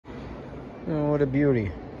Oh, what a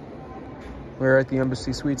beauty. We're at the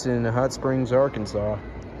Embassy Suites in Hot Springs, Arkansas.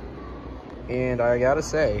 And I gotta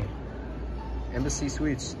say, Embassy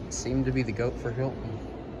Suites seem to be the GOAT for Hilton.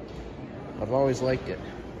 I've always liked it.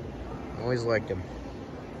 Always liked them.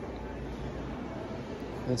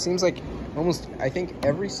 And it seems like I think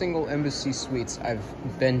every single Embassy Suites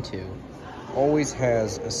I've been to always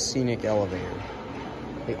has a scenic elevator.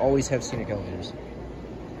 They always have scenic elevators.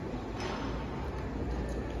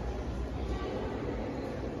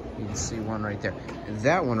 You can see one right there.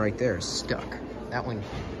 That one right there is stuck. That one's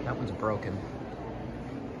broken.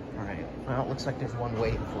 All right, well, it looks like there's one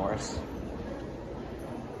waiting for us.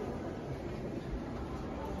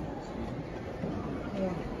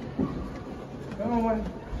 Come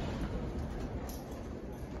on.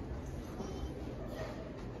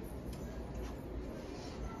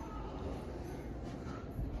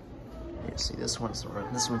 You see, this one's the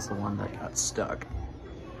one that got stuck.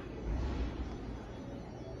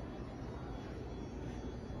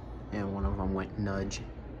 And one of them went nudge.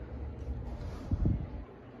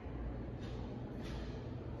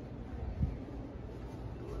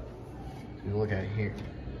 If you look at it here,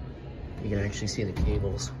 you can actually see the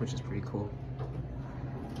cables, which is pretty cool.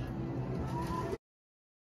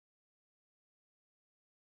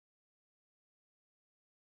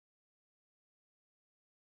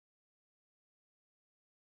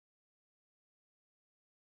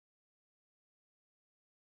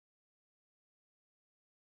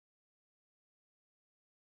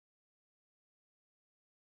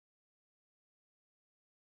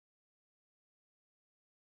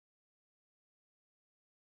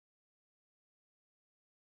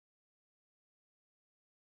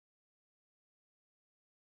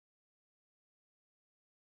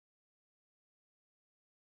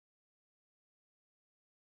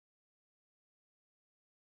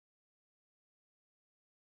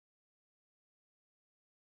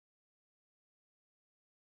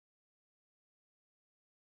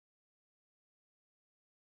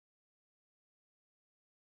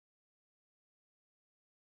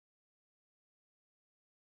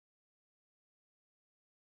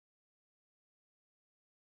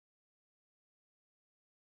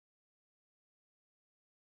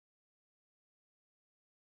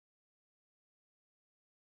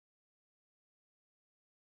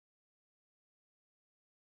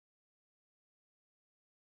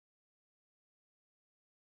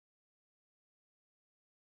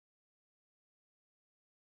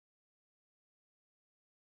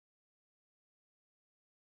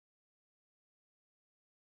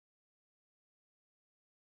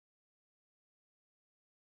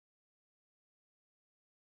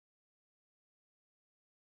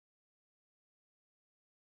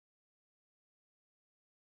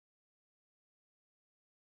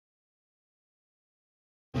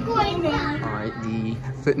 Alright, the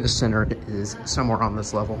fitness center is somewhere on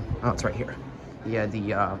this level. Oh, it's right here. Yeah,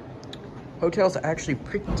 the hotel's actually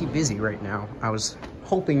pretty busy right now. I was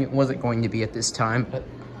hoping it wasn't going to be at this time, but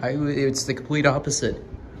it's the complete opposite.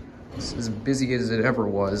 It's as busy as it ever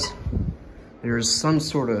was. There's some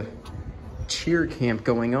sort of cheer camp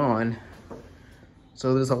going on.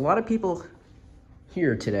 So there's a lot of people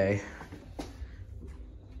here today.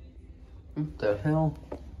 What the hell?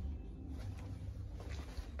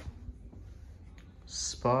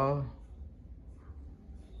 Spa.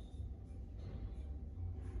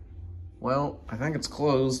 Well, I think it's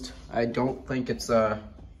closed. I don't think it's I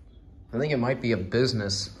think it might be a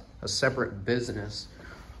business, a separate business.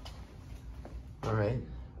 All right.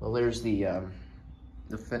 Well, there's the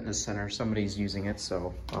fitness center. Somebody's using it,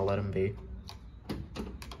 so I'll let them be.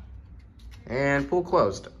 And pool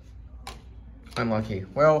closed. Unlucky.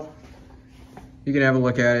 Well, you can have a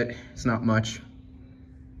look at it. It's not much.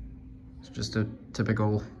 It's just a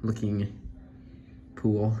typical looking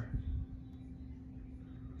pool.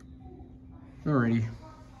 Alrighty.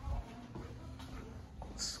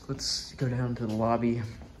 Let's go down to the lobby.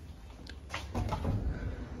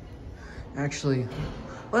 Actually,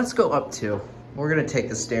 let's go up too. We're gonna take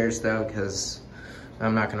the stairs though, because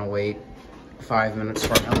I'm not gonna wait 5 minutes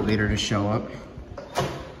for an elevator to show up.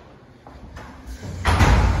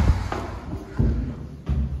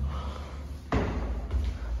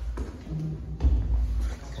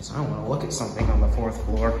 Because I want to look at something on the 4th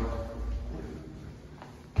floor.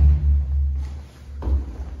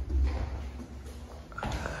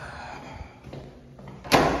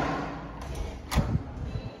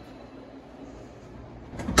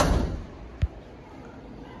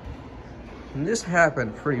 And this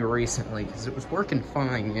happened pretty recently because it was working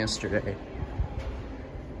fine yesterday.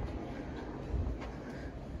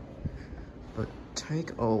 But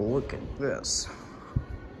take a look at this.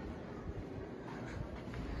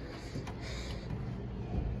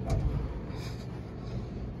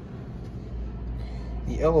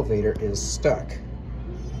 the elevator is stuck.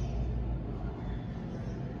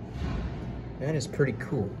 That is pretty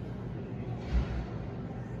cool.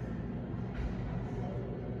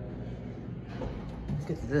 Look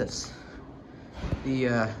at this.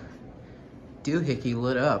 The doohickey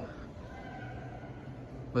lit up,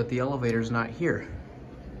 but the elevator's not here.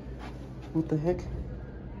 What the heck?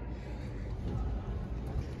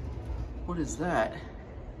 What is that?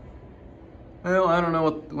 Well, I don't know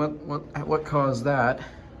what caused that.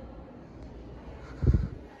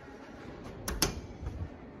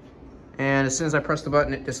 And as soon as I pressed the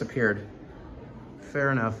button, it disappeared.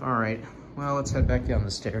 Fair enough. All right. Well, let's head back down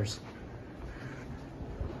the stairs.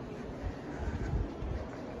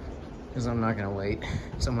 Because I'm not gonna wait.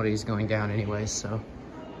 Somebody's going down anyway, so.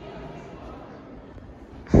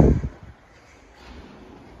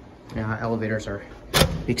 Yeah, elevators are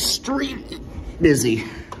extremely busy.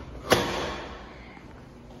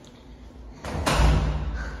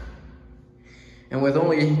 And with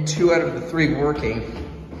only 2 out of the 3 working,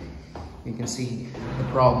 you can see the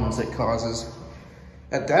problems it causes.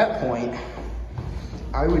 At that point,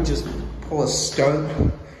 I would just pull a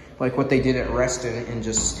stunt like what they did at Reston and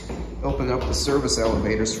just open up the service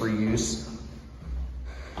elevators for use.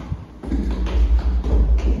 I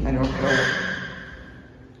don't know what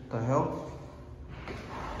the hell.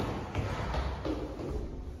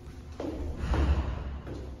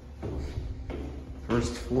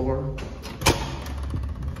 First floor.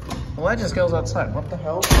 Well, that just goes outside. What the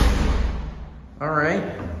hell? All right.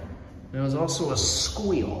 There was also a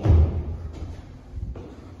squeal.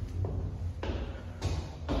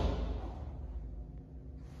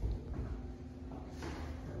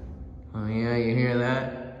 Oh yeah, you hear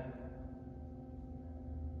that?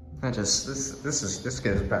 This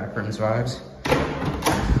gives backwards vibes.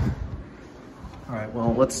 All right,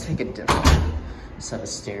 well, let's take a different set of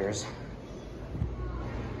stairs.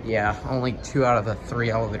 Yeah, only 2 out of the 3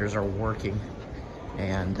 elevators are working.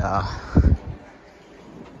 And I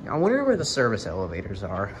wonder where the service elevators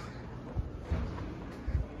are.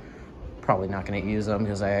 Probably not gonna use them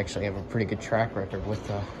because I actually have a pretty good track record with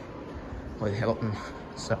Hilton,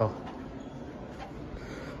 so.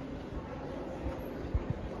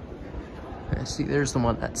 And see, there's the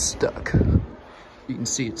one that's stuck. You can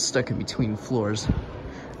see it's stuck in between floors.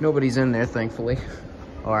 Nobody's in there, thankfully.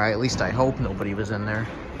 Or at least I hope nobody was in there.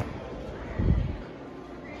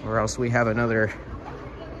 Or else we have another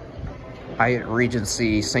Hyatt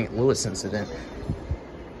Regency St. Louis incident.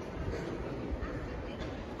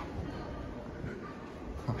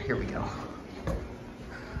 Oh, here we go.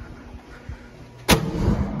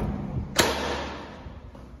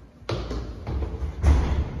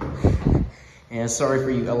 And sorry for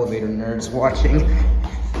you elevator nerds watching,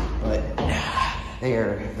 but they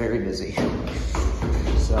are very busy.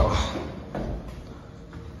 So,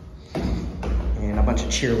 and a bunch of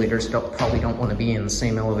cheerleaders probably don't want to be in the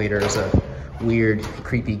same elevator as a weird,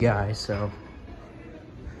 creepy guy, so.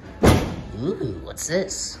 Ooh, what's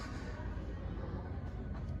this?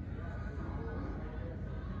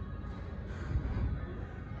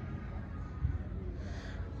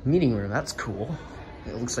 Meeting room, that's cool.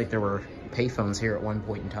 It looks like there were payphones here at one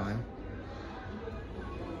point in time.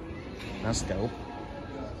 That's dope.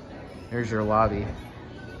 There's your lobby.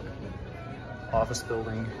 Office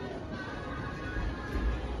building.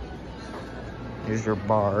 Here's your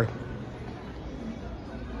bar.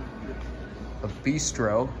 A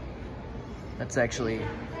bistro. That's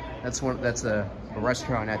a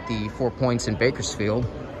restaurant at the 4 Points in Bakersfield.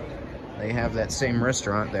 They have that same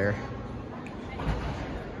restaurant there.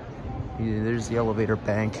 Yeah, there's the elevator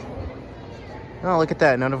bank. Oh, look at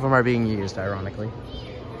that. None of them are being used, ironically.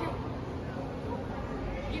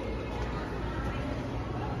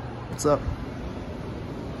 What's up?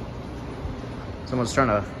 Someone's trying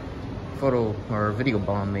to photo or video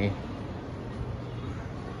bomb me.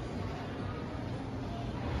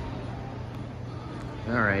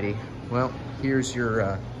 Alrighty. Well, here's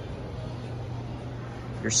your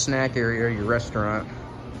snack area, your restaurant,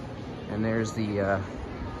 and there's the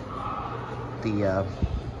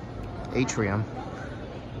atrium.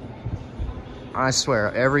 I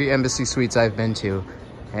swear, every Embassy Suites I've been to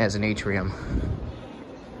has an atrium.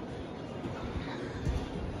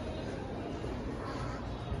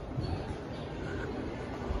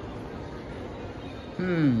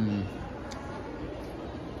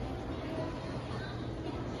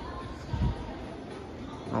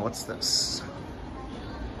 Oh, what's this?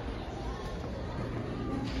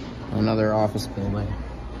 Another office building.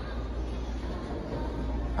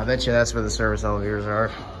 I bet you that's where the service elevators are.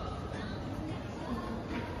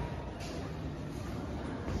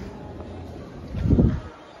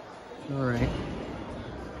 All right.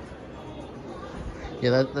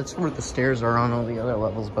 Yeah, that's where the stairs are on all the other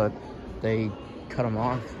levels, but they cut them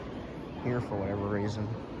off here for whatever reason.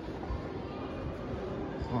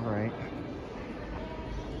 All right.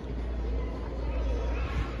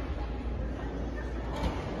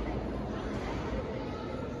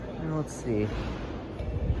 Now let's see.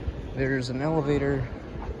 There's an elevator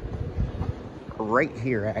right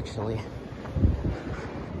here, actually.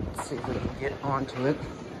 Let's see if we can get onto it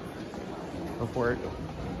before it...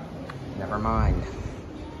 Never mind.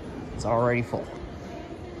 It's already full.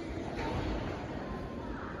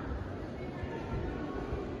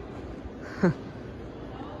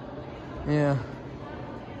 Yeah.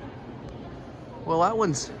 Well, that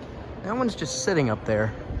one's just sitting up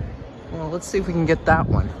there. Well, let's see if we can get that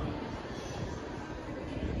one.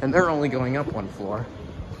 And they're only going up one floor.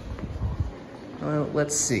 Well,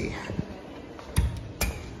 let's see.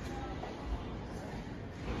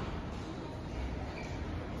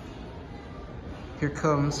 Here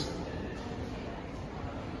comes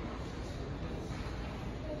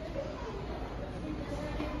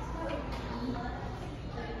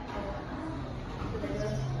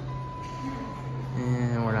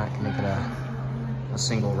and we're not gonna make it a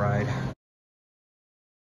single ride.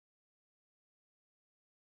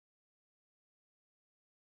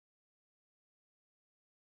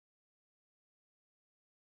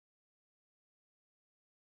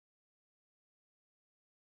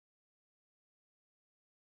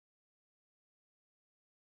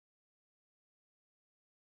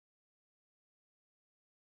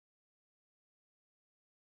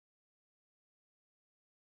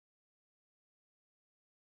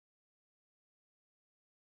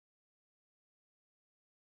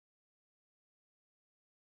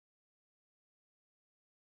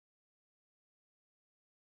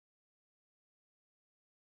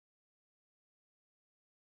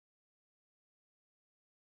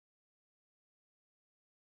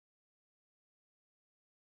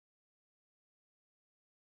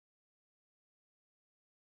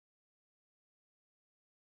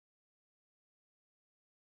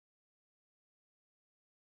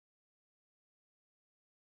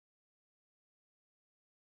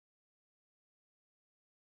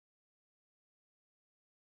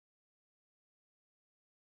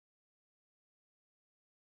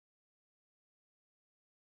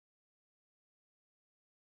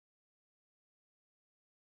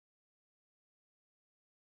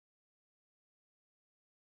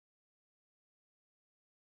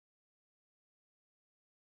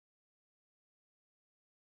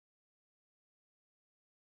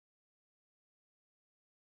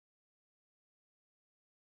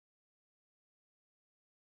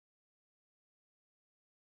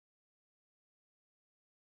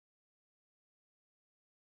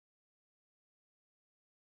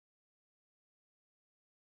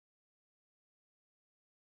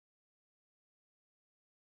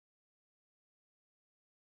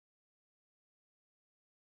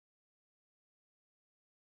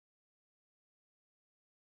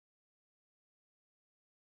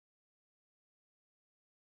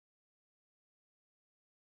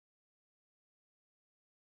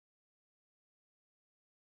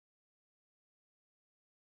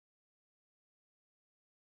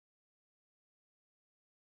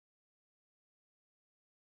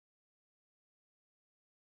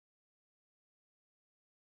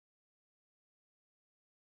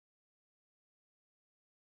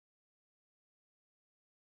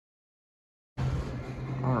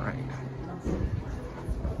 All right.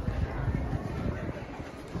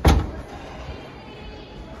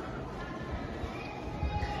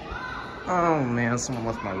 Oh man, someone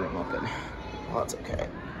left my room open. Well, that's okay.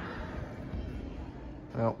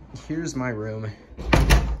 Well, here's my room.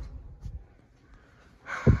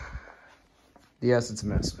 Yes, it's a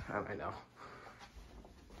mess. I know.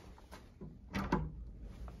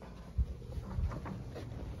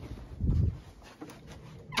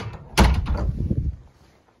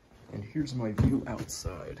 And here's my view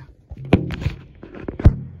outside.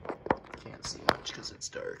 Can't see much because it's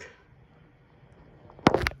dark.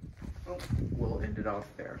 Oh, we'll end it off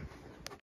there.